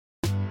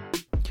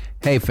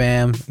Hey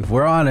fam, if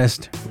we're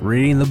honest,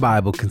 reading the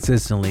Bible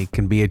consistently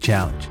can be a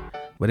challenge,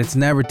 but it's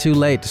never too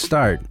late to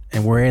start,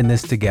 and we're in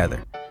this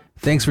together.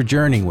 Thanks for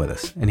journeying with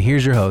us, and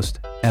here's your host,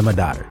 Emma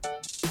Dotter.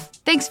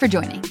 Thanks for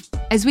joining.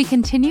 As we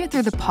continue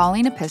through the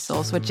Pauline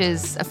epistles, which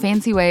is a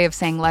fancy way of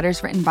saying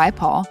letters written by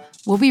Paul,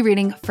 we'll be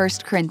reading 1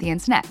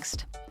 Corinthians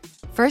next.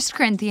 1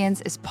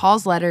 Corinthians is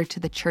Paul's letter to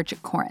the church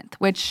at Corinth,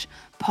 which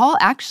Paul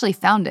actually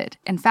founded.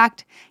 In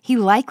fact, he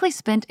likely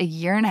spent a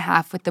year and a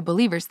half with the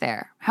believers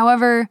there.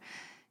 However,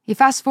 you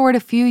fast forward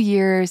a few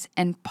years,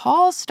 and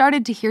Paul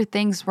started to hear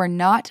things were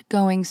not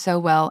going so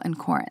well in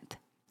Corinth.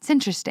 It's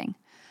interesting.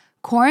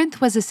 Corinth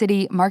was a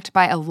city marked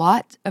by a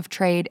lot of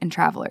trade and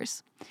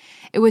travelers.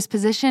 It was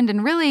positioned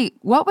in really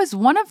what was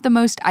one of the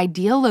most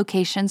ideal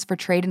locations for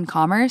trade and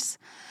commerce,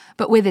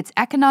 but with its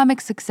economic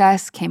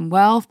success came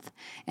wealth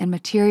and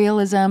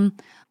materialism,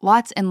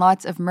 lots and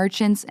lots of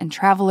merchants and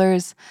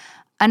travelers,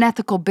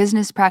 unethical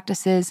business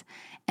practices,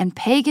 and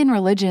pagan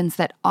religions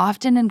that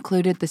often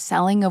included the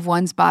selling of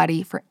one's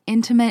body for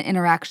intimate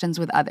interactions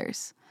with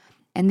others.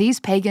 And these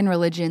pagan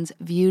religions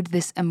viewed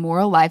this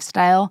immoral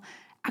lifestyle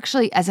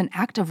actually as an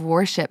act of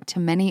worship to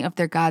many of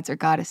their gods or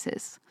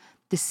goddesses.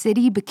 The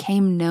city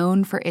became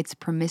known for its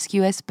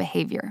promiscuous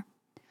behavior.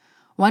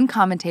 One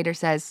commentator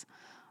says,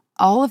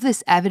 all of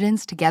this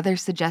evidence together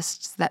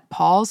suggests that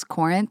Paul's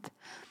Corinth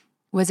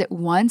was at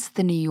once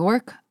the New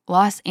York,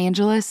 Los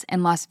Angeles,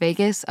 and Las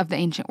Vegas of the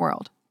ancient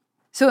world.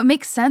 So it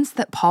makes sense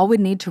that Paul would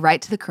need to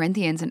write to the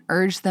Corinthians and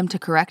urge them to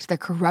correct their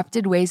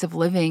corrupted ways of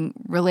living,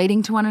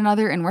 relating to one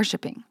another, and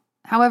worshiping.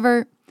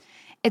 However,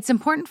 it's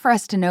important for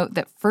us to note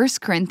that 1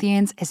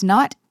 Corinthians is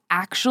not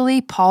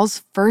actually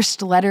Paul's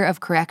first letter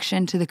of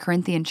correction to the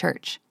Corinthian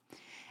church.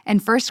 In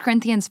 1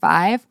 Corinthians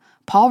 5,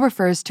 Paul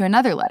refers to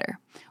another letter,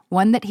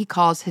 one that he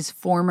calls his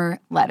former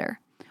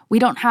letter. We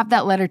don't have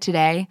that letter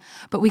today,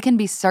 but we can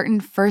be certain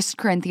 1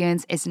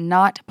 Corinthians is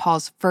not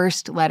Paul's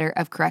first letter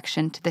of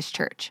correction to this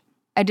church.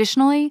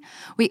 Additionally,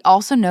 we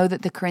also know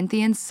that the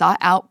Corinthians sought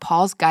out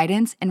Paul's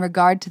guidance in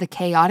regard to the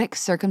chaotic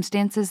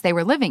circumstances they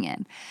were living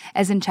in,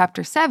 as in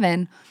chapter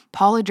 7,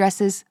 Paul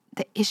addresses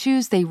the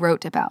issues they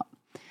wrote about.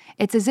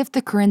 It's as if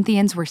the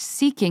Corinthians were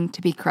seeking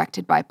to be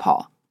corrected by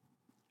Paul.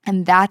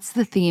 And that's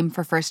the theme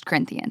for 1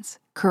 Corinthians,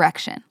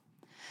 correction.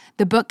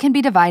 The book can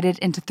be divided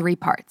into 3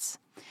 parts.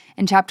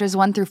 In chapters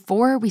 1 through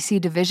 4, we see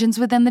divisions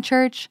within the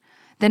church.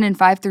 Then in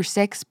 5 through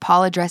 6,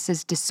 Paul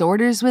addresses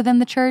disorders within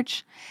the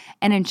church.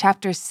 And in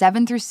chapters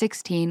 7 through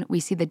 16, we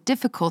see the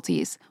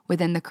difficulties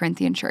within the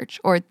Corinthian church,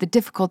 or the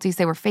difficulties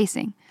they were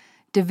facing.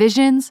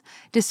 Divisions,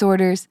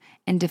 disorders,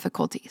 and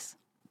difficulties.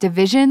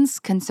 Divisions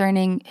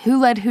concerning who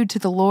led who to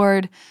the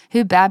Lord,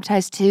 who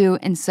baptized who,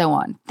 and so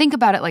on. Think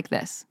about it like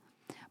this.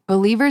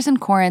 Believers in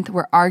Corinth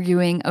were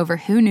arguing over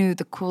who knew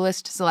the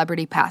coolest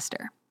celebrity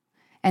pastor.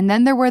 And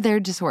then there were their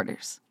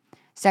disorders.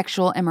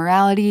 Sexual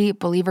immorality,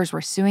 believers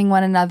were suing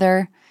one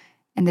another,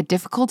 and the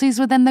difficulties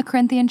within the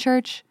Corinthian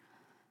church.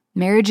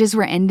 Marriages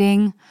were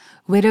ending,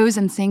 widows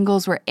and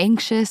singles were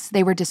anxious,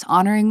 they were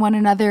dishonoring one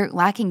another,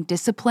 lacking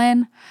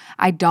discipline,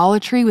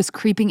 idolatry was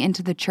creeping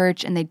into the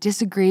church, and they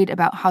disagreed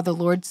about how the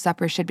Lord's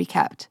Supper should be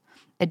kept.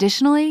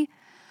 Additionally,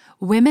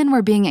 women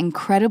were being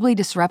incredibly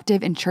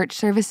disruptive in church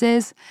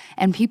services,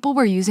 and people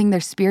were using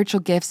their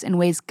spiritual gifts in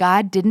ways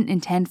God didn't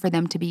intend for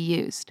them to be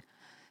used.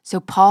 So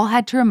Paul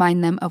had to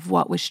remind them of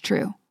what was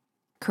true.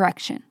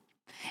 Correction.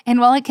 And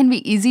while it can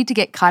be easy to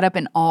get caught up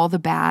in all the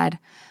bad,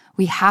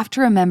 we have to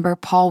remember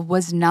Paul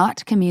was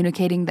not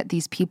communicating that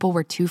these people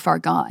were too far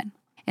gone.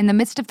 In the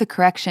midst of the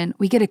correction,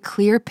 we get a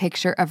clear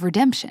picture of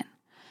redemption.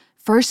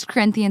 1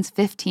 Corinthians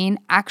 15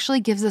 actually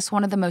gives us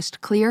one of the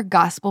most clear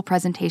gospel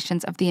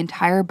presentations of the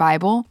entire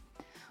Bible,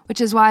 which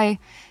is why,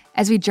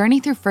 as we journey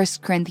through 1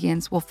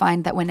 Corinthians, we'll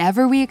find that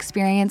whenever we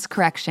experience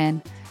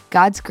correction,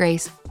 God's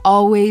grace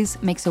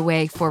always makes a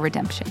way for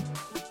redemption.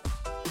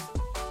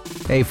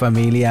 Hey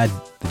familia,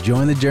 the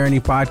Join the Journey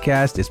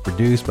podcast is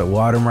produced by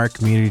Watermark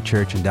Community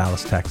Church in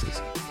Dallas,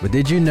 Texas. But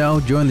did you know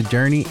Join the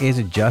Journey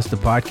isn't just a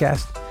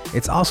podcast?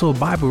 It's also a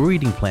Bible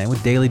reading plan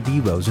with daily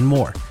devos and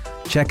more.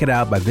 Check it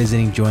out by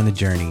visiting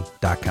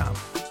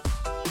jointhejourney.com.